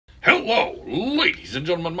Hello, ladies and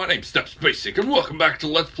gentlemen, my name's StepsBasic, and welcome back to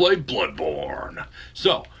Let's Play Bloodborne.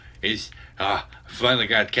 So, finally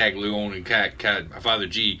got Caglione and Father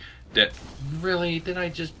G. Really? Did I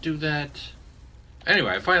just do that?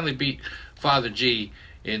 Anyway, I finally beat Father G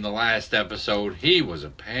in the last episode. He was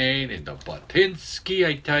a pain in the buttinsky,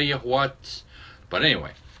 I tell you what. But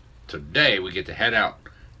anyway, today we get to head out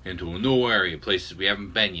into a new area, places we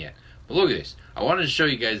haven't been yet. But look at this. I wanted to show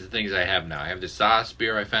you guys the things I have now. I have the saw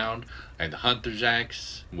spear I found. I have the hunter's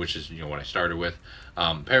axe, which is, what I started with.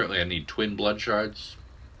 Apparently I need twin blood shards.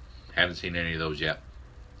 Haven't seen any of those yet.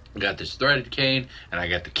 I got this threaded cane, and I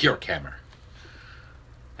got the cure hammer.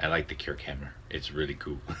 I like the cure hammer. It's really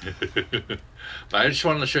cool. But I just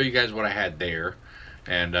wanted to show you guys what I had there.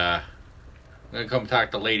 And I'm going to come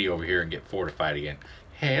talk to the lady over here and get fortified again.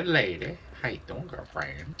 Hey, lady. How you doing,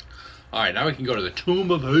 girlfriend? Alright, now we can go to the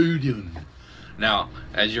Tomb of Oedon. Now,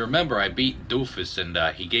 as you remember, I beat Doofus, and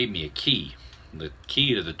he gave me a key. The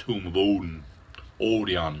key to the Tomb of Oedon.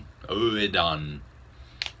 Oedon.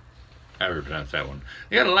 However you pronounce that one.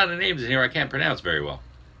 They got a lot of names in here I can't pronounce very well.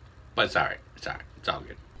 But it's alright. It's alright. It's all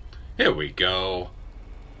good. Here we go.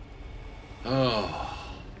 Oh.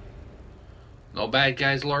 No bad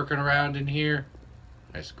guys lurking around in here?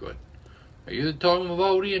 That's good. Are you the Tomb of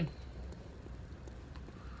Oedon?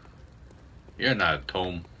 You're not a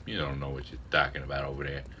tomb. You don't know what you're talking about over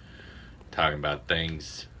there. Talking about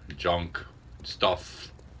things, junk,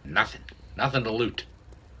 stuff. Nothing. Nothing to loot.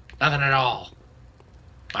 Nothing at all.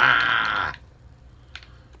 Ah!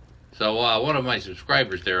 So, one of my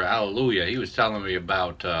subscribers there, Hallelujah, he was telling me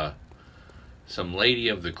about some Lady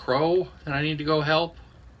of the Crow that I need to go help.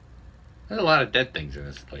 There's a lot of dead things in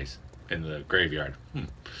this place, in the graveyard.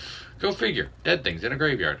 Go figure. Dead things in a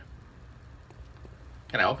graveyard.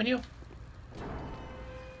 Can I open you?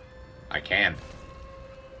 I can.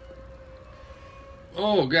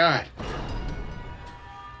 Oh, God.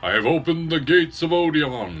 I have opened the gates of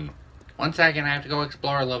Oedon. 1 second, I have to go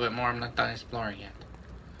explore a little bit more. I'm not done exploring yet.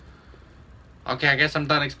 Okay, I guess I'm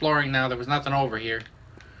done exploring now. There was nothing over here.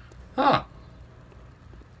 Huh.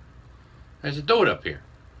 There's a dude up here.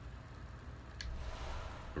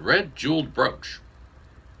 A red jeweled brooch.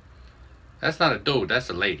 That's not a dude, that's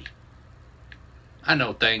a lady. I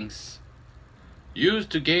know things. Used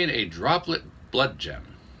to gain a droplet blood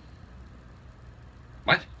gem.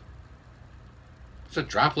 What? It's a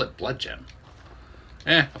droplet blood gem.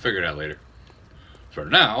 I'll figure it out later. For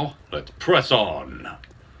now, let's press on.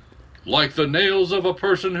 Like the nails of a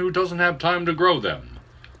person who doesn't have time to grow them.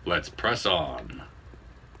 Let's press on.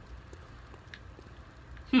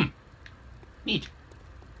 Neat.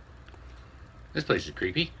 This place is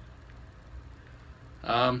creepy.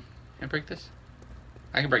 Can I break this?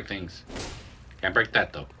 I can break things. Can't break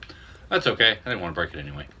that, though. That's okay. I didn't want to break it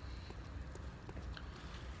anyway.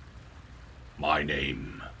 My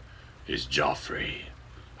name is Joffrey.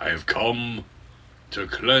 I have come to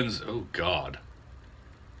cleanse... Oh, God.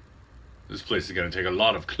 This place is going to take a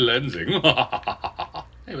lot of cleansing.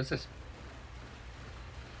 Hey, what's this?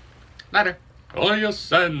 Ladder. I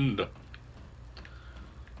ascend.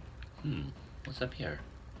 What's up here?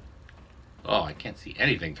 Oh, I can't see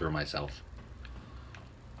anything through myself.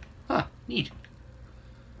 Huh, neat.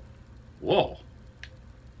 Whoa.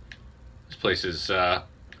 This place is,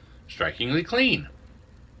 strikingly clean.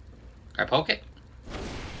 Can I poke it?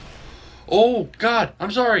 Oh, God,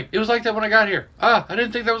 I'm sorry. It was like that when I got here. I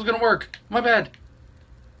didn't think that was gonna work. My bad.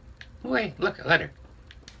 Wait, look, a letter.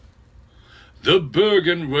 The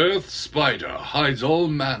Bergenworth spider hides all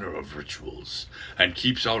manner of rituals and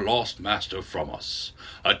keeps our lost master from us.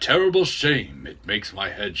 A terrible shame. It makes my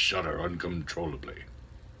head shudder uncontrollably.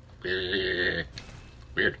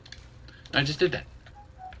 Weird. I just did that.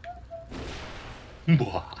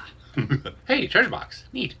 Hey, treasure box.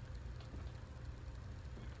 Neat.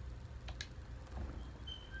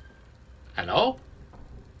 Hello?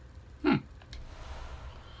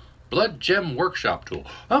 Blood gem workshop tool.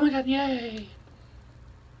 Oh my God, yay!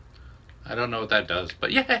 I don't know what that does,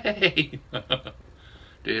 but yay!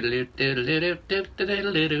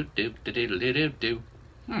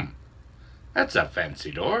 That's a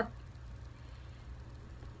fancy door.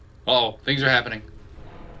 Uh-oh, things are happening.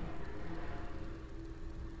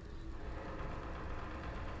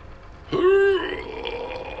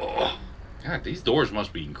 God, these doors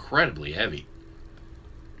must be incredibly heavy.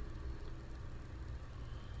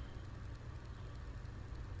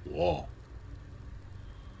 Whoa.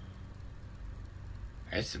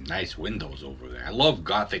 There's some nice windows over there. I love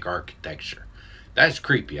Gothic architecture. That's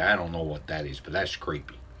creepy. I don't know what that is, but that's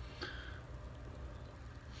creepy.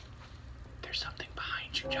 There's something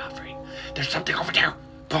behind you, Joffrey. There's something over there.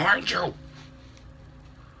 Behind you.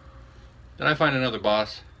 Did I find another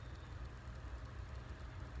boss?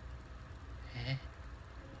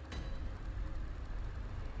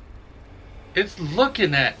 It's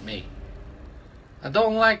looking at me. I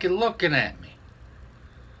don't like it looking at me.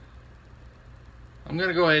 I'm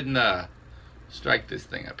gonna go ahead and strike this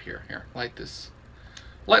thing up here. Here, light this.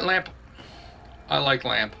 Light lamp. I like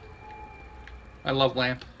lamp. I love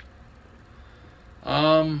lamp.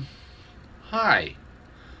 Hi.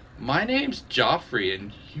 My name's Joffrey,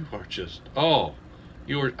 and you are just...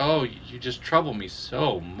 you just trouble me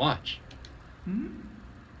so much. Hmm?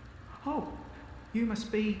 Oh, you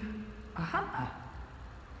must be a hunter.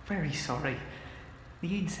 Very sorry.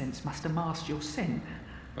 The incense must have masked your scent.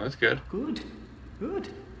 Oh, that's good. Good, good.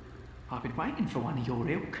 I've been waiting for one of your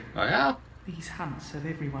ilk. Oh, yeah? These hunts have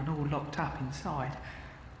everyone all locked up inside,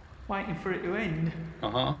 waiting for it to end.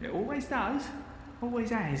 Uh-huh. It always does.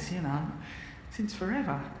 Always has, you know, since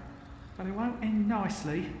forever. But it won't end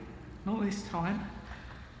nicely. Not this time.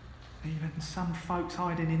 Even some folks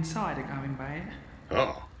hiding inside are going bad.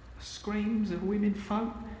 Oh. The screams of women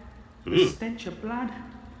folk, Ugh. the stench of blood,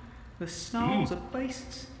 the snarls of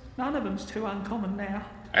beasts. None of them's too uncommon now.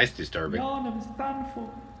 That's disturbing. None of them's done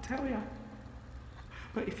for, tell ya.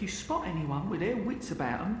 But if you spot anyone with their wits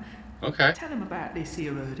about them, Okay. tell them about this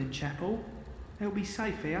here Oedon chapel. They'll be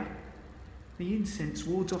safe here. The incense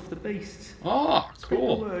wards off the beasts. Oh, Speak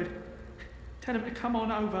cool. the word. Tell them to come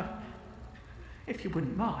on over, if you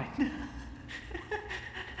wouldn't mind.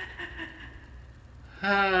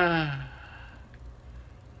 I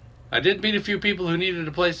did meet a few people who needed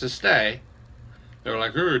a place to stay. They were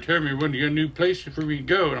like, "Oh, tell me when you get a new place for me to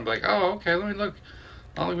go." And I'm like, "Oh, okay, let me look.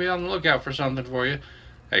 I'll be on the lookout for something for you."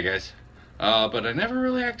 Hey, guys. But I never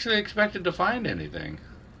really actually expected to find anything.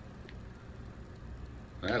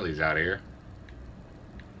 That leads out of here.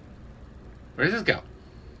 Where does this go?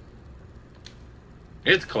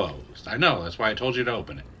 It's closed. I know, that's why I told you to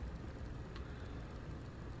open it.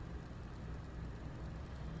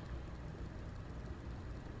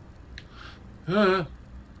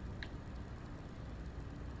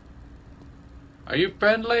 Are you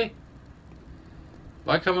friendly? If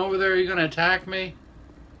I come over there, are you gonna attack me?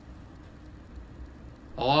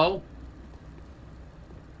 Hello?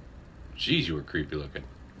 Jeez, you were creepy looking.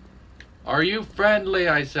 Are you friendly,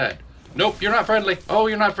 I said. Nope, you're not friendly. Oh,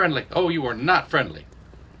 you're not friendly. Oh, you are not friendly.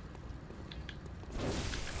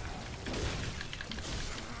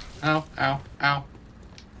 Ow, ow, ow.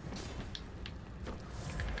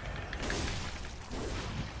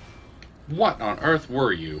 What on earth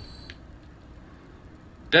were you?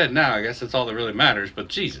 Dead now, I guess that's all that really matters, but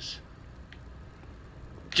Jesus.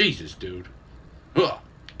 Jesus, dude. Ugh.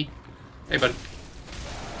 Hey, buddy.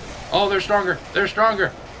 Oh, they're stronger. They're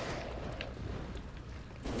stronger.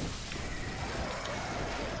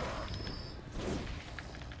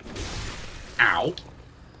 Ow.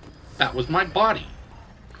 That was my body.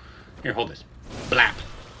 Here, hold this. Blap.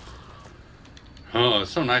 Oh,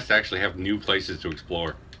 it's so nice to actually have new places to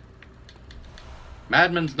explore.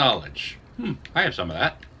 Madman's knowledge. I have some of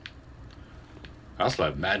that. I also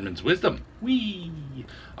have Madman's wisdom. Whee!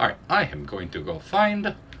 Alright, I am going to go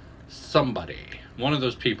find somebody. One of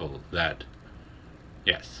those people that...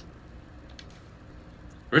 Yes.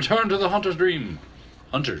 Return to the Hunter's Dream.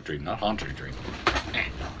 Hunter's Dream, not Haunter's Dream.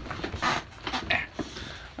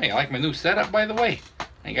 Hey, I like my new setup, by the way.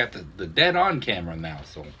 I got the dead-on camera now,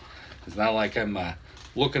 so it's not like I'm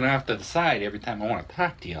looking off to the side every time I want to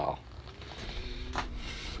talk to y'all.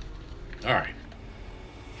 Alright.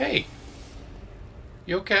 Hey.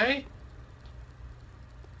 You okay?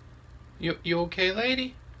 You okay,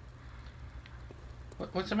 lady?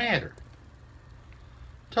 What's the matter?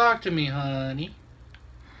 Talk to me, honey.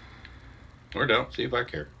 Or don't. See if I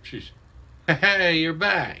care. Jeez. Hey, you're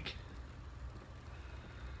back.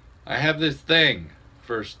 I have this thing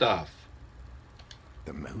for stuff.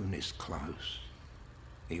 The moon is close.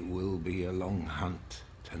 It will be a long hunt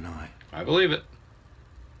tonight. I believe it.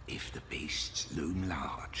 If the beasts loom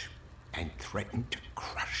large and threaten to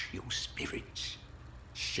crush your spirits,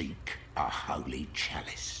 seek a holy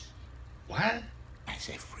chalice. What? As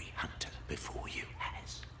every hunter before you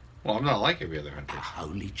has. Well, I'm not like every other A hunter.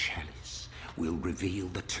 holy chalice will reveal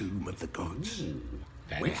the tomb of the gods, Ooh,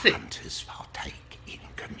 where fancy. hunters partake in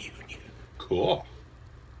communion. Cool.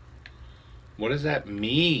 What does that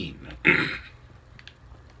mean?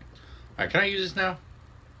 Alright, can I use this now?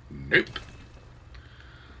 Nope.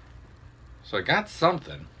 So I got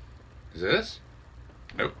something. Is it this?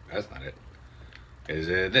 Nope, that's not it. Is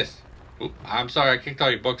it this? Oop, I'm sorry, I kicked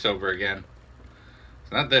all your books over again.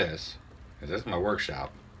 It's not this. Is this my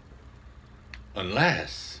workshop?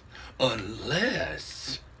 Unless.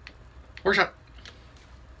 Workshop.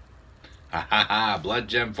 Ha ha ha. Blood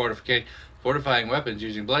gem fortifying weapons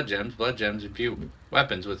using blood gems. Blood gems imbue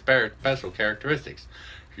weapons with special characteristics.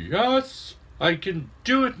 Yes, I can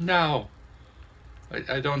do it now.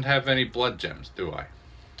 I don't have any blood gems, do I?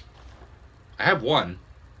 I have one.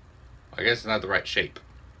 I guess it's not the right shape.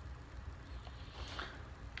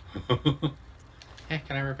 Yeah,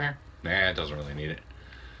 can I repair? Nah, it doesn't really need it.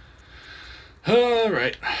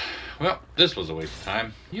 Alright. Well, this was a waste of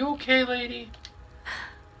time. You okay, lady?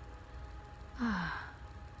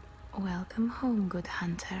 Welcome home, good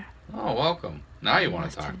hunter. Oh, welcome. Now you want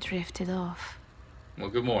must to talk. have drifted off. Well,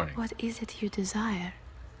 good morning. What is it you desire?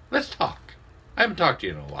 Let's talk. I haven't talked to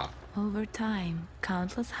you in a while. Over time,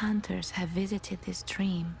 countless hunters have visited this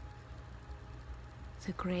stream.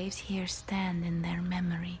 The graves here stand in their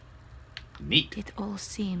memory. Neat. It all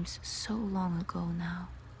seems so long ago now.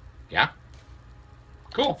 Yeah?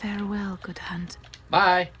 Cool. Farewell, good hunt.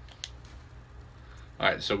 Bye.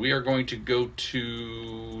 Alright, so we are going to go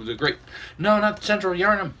to the Great... No, not Central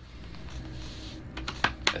Yharnam.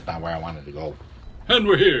 That's not where I wanted to go. And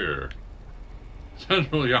we're here.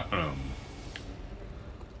 Central Yharnam.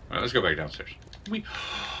 Alright, let's go back downstairs.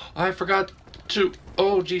 I forgot to...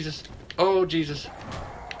 Oh, Jesus. Oh, Jesus.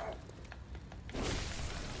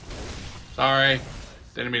 Sorry.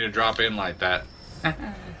 Didn't mean to drop in like that.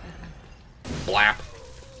 Blap.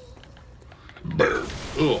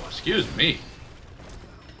 Oh, excuse me.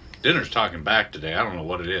 Dinner's talking back today. I don't know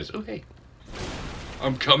what it is. Okay.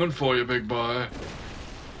 I'm coming for you, big boy.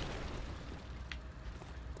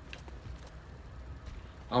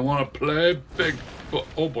 I want to play big...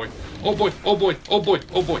 Oh, boy. Oh, boy. Oh, boy. Oh, boy.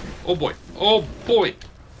 Oh, boy. Oh, boy. Oh, boy.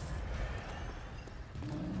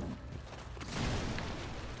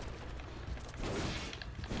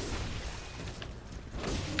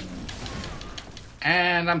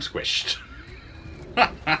 And I'm squished.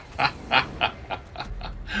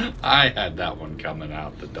 I had that one coming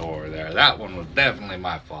out the door there. That one was definitely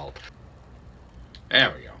my fault.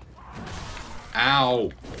 There we go.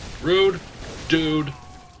 Ow. Rude. Dude.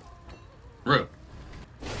 Rude.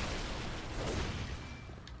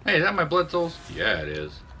 Hey, is that my blood souls? Yeah, it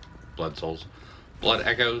is. Blood souls. Blood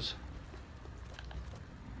echoes.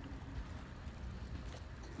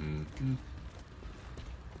 Mm-hmm.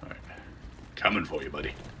 Alright. Coming for you,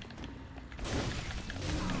 buddy.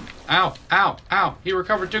 Ow, ow, ow. He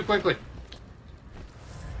recovered too quickly.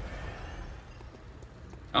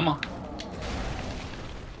 Come on.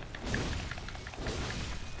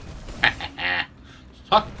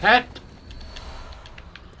 Suck that.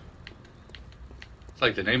 It's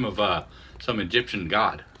like the name of some Egyptian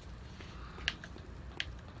god.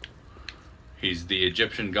 He's the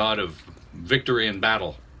Egyptian god of victory in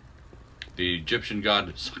battle. The Egyptian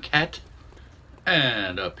god Suchet.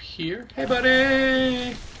 And up here. Hey,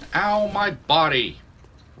 buddy. Ow, my body.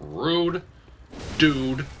 Rude.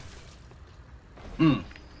 Dude. You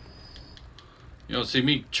don't see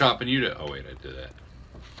me chopping you to... Oh, wait, I did that.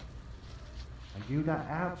 Are you that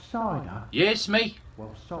outsider? Yes, me.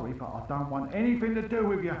 Well, sorry, but I don't want anything to do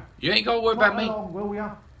with you. You ain't gonna worry about me. Along, will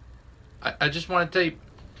ya? I just want to tell you...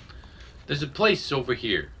 There's a place over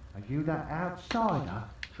here. Are you that outsider?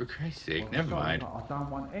 For Christ's sake, Well, never sorry, mind. but I don't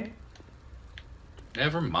want any...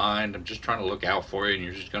 Never mind. I'm just trying to look out for you, and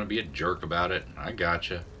you're just gonna be a jerk about it. I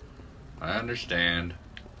gotcha. I understand.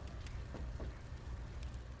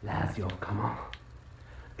 Lads, you've come on.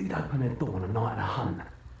 He'd open the door on a night of a hunt.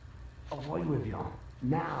 Away with you.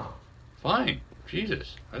 Now. Fine.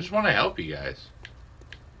 Jesus. I just want to help you guys.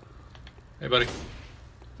 Hey, buddy.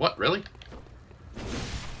 What, really?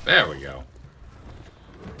 There we go.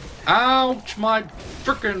 Ouch, my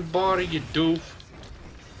frickin' body, you doof.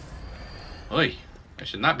 Oy. I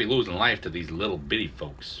should not be losing life to these little bitty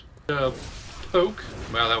folks. Poke.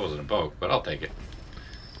 Well, that wasn't a poke, but I'll take it.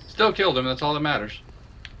 Still killed him, that's all that matters.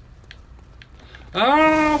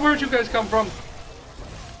 Ah, where'd you guys come from?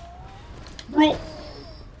 Roll.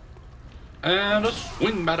 And a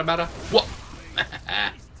swing, bada. What?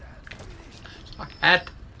 Hat.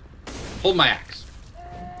 Hold my axe.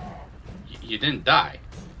 You didn't die.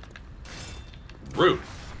 Rude.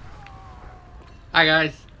 Hi,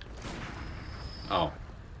 guys. Oh.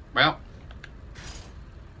 Well.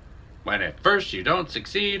 When at first you don't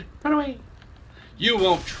succeed, run away. You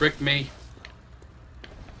won't trick me.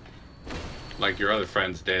 Like your other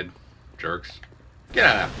friends did. Jerks. Get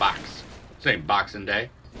out of that box. This ain't Boxing Day.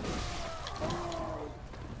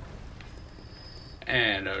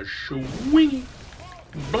 And a swingy.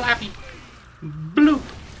 Blappy. Bloop.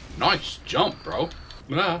 Nice jump, bro.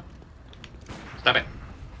 Ah. Stop it.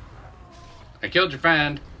 I killed your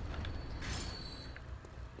friend.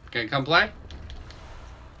 Can you come play?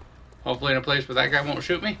 Hopefully in a place where that guy won't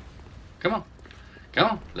shoot me. Come on.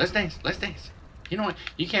 Come on. Let's dance. Let's dance. You know what?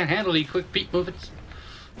 You can't handle these quick feet movements.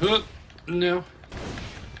 No.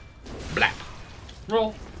 Blap.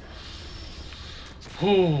 Roll.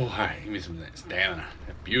 Oh, alright. Give me some of that stamina.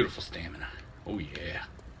 That beautiful stamina. Oh, yeah.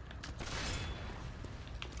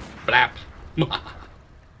 Blap.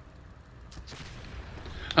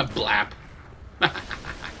 A blap.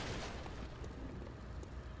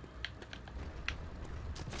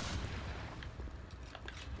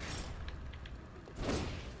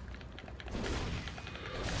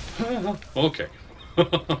 Okay.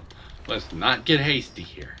 Let's not get hasty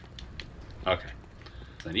here. Okay.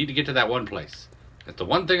 So I need to get to that one place. That's the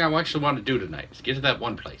one thing I actually want to do tonight, is get to that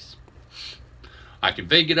one place. I can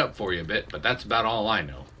vague it up for you a bit, but that's about all I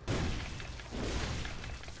know.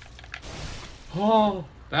 Oh,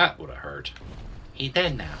 that would have hurt. He's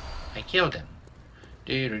dead now. I killed him.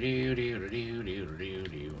 Okay,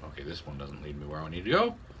 this one doesn't lead me where I need to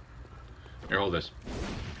go. Here, hold this.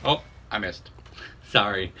 Oh, I missed.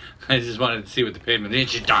 Sorry. I just wanted to see what the pavement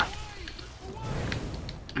is. You die.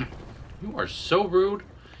 You are so rude.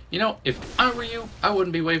 You know, if I were you, I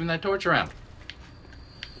wouldn't be waving that torch around.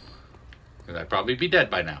 Because I'd probably be dead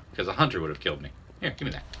by now. Because a hunter would have killed me. Here, give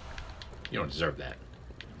me that. You don't deserve that.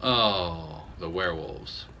 Oh, the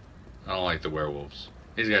werewolves. I don't like the werewolves.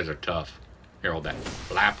 These guys are tough. Here, hold that.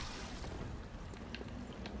 Flap.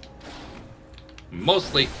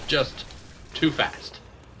 Mostly just too fast.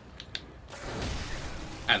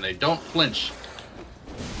 And they don't flinch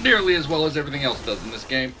nearly as well as everything else does in this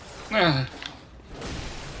game. Alright.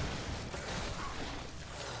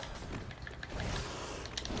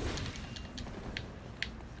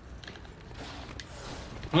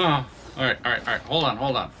 Hold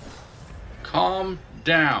on. Calm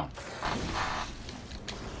down.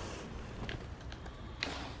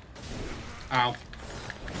 Ow.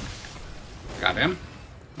 Got him.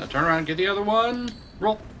 Now turn around and get the other one.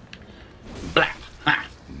 Roll. Blap. Ha!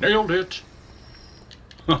 Nailed it.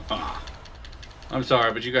 I'm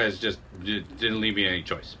sorry, but you guys just didn't leave me any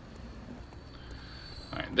choice.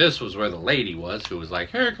 Alright, this was where the lady was, who was like,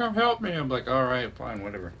 hey, come help me. I'm like, alright, fine,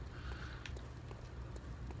 whatever.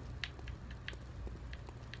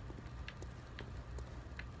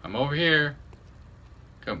 I'm over here.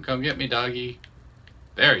 Come get me, doggy.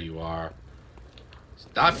 There you are.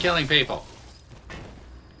 Stop killing people.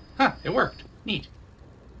 Huh, it worked. Neat.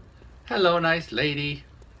 Hello, nice lady.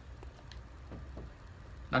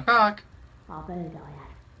 Knock, knock. I've heard I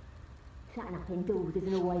have. Shutting up indoors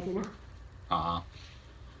isn't always enough. Uh-huh.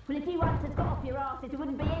 Well, if you once had got off your asses, you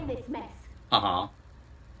wouldn't be in this mess. Uh-huh.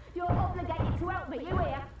 You're obligated to help me, you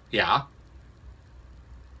hear? Yeah.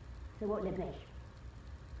 So what'll it be?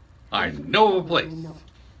 I know a place.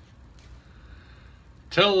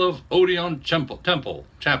 Tomb of Oedon Chapel.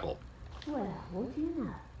 Well, what do you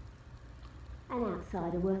know? An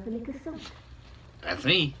outsider worth a lick of salt. That's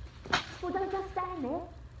me. Well, don't just stand there.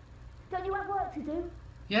 Don't you have work to do?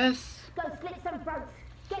 Yes. Go slit some throats.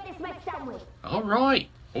 Get this mess done with. All right.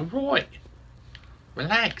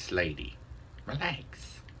 Relax, lady.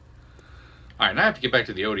 Relax. All right, now I have to get back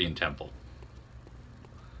to the Oedon Temple.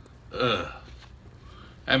 Ugh.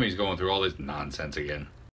 That means going through all this nonsense again.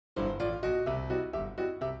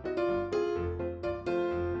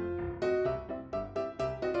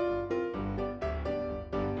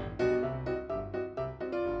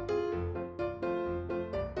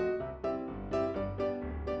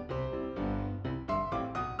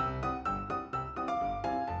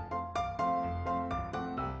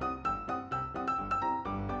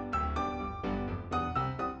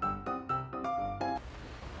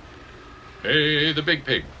 Hey, the big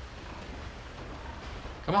pig.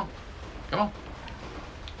 Come on.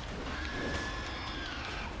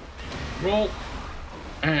 Roll.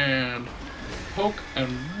 And poke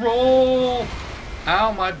and roll.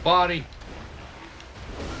 Ow, my body.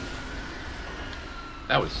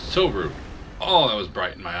 That was so rude. Oh, that was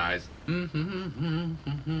bright in my eyes.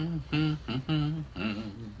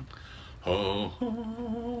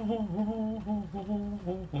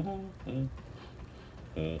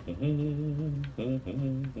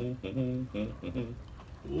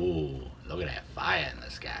 Ooh, look at that fire in the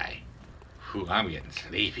sky. Whew, I'm getting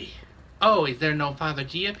sleepy. Oh, is there no Father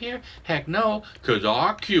G up here? Heck no, 'cause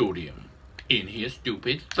I killed him. In his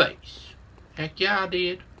stupid face. Heck yeah, I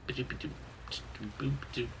did.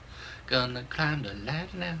 Gonna climb the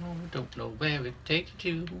ladder now. Don't know where it takes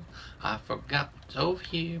you to. I forgot what's over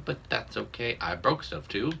here, but that's okay. I broke stuff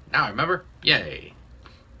too. Now I remember. Yay.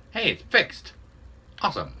 Hey, it's fixed.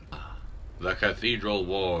 Awesome. The Cathedral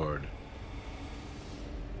Ward.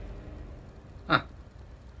 Huh.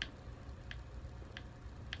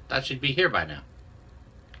 That should be here by now.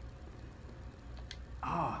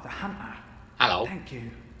 the hunter. Hello. Thank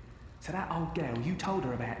you. So that old girl, you told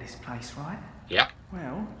her about this place, right? Yep.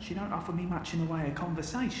 Well, she don't offer me much in the way of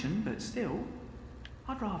conversation, but still,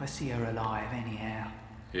 I'd rather see her alive anyhow.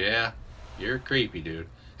 Yeah, you're creepy, dude.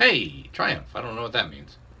 Hey, Triumph. I don't know what that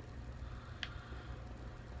means.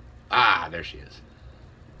 Ah, there she is.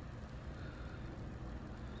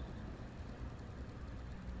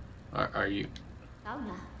 Are you... Oh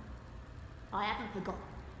no, I haven't forgotten.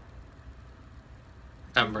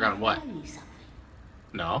 Haven't forgotten what? Tell you something.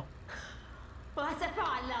 No. Well, that's a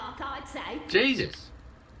fine lark, I'd say. Jesus.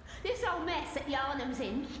 This old mess that Yarnum's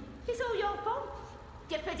in, it's all your fault.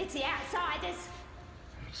 Stupidity outsiders.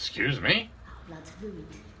 Excuse me? Our blood's ruined,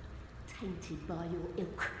 tainted by your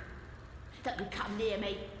ilk. Don't you come near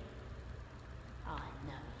me. I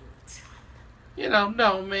know your type. You don't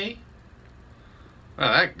know me.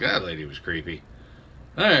 Well, that lady was creepy.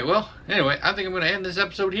 Alright, well, anyway, I think I'm going to end this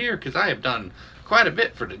episode here, because I have done quite a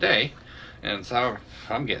bit for today. And so,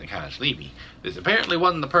 I'm getting kind of sleepy. This apparently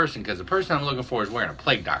wasn't the person, because the person I'm looking for is wearing a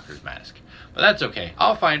plague doctor's mask. But that's okay.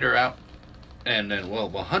 I'll find her out, and then we'll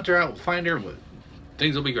hunt her out, we'll find her, and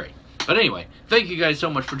things will be great. But anyway, thank you guys so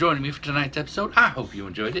much for joining me for tonight's episode. I hope you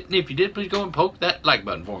enjoyed it. And if you did, please go and poke that like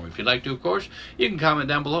button for me. If you'd like to, of course, you can comment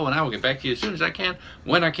down below and I will get back to you as soon as I can,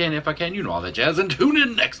 when I can, if I can, you know all that jazz. And tune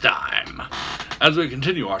in next time as we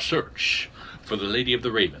continue our search for the Lady of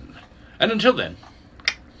the Raven. And until then,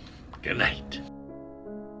 good night.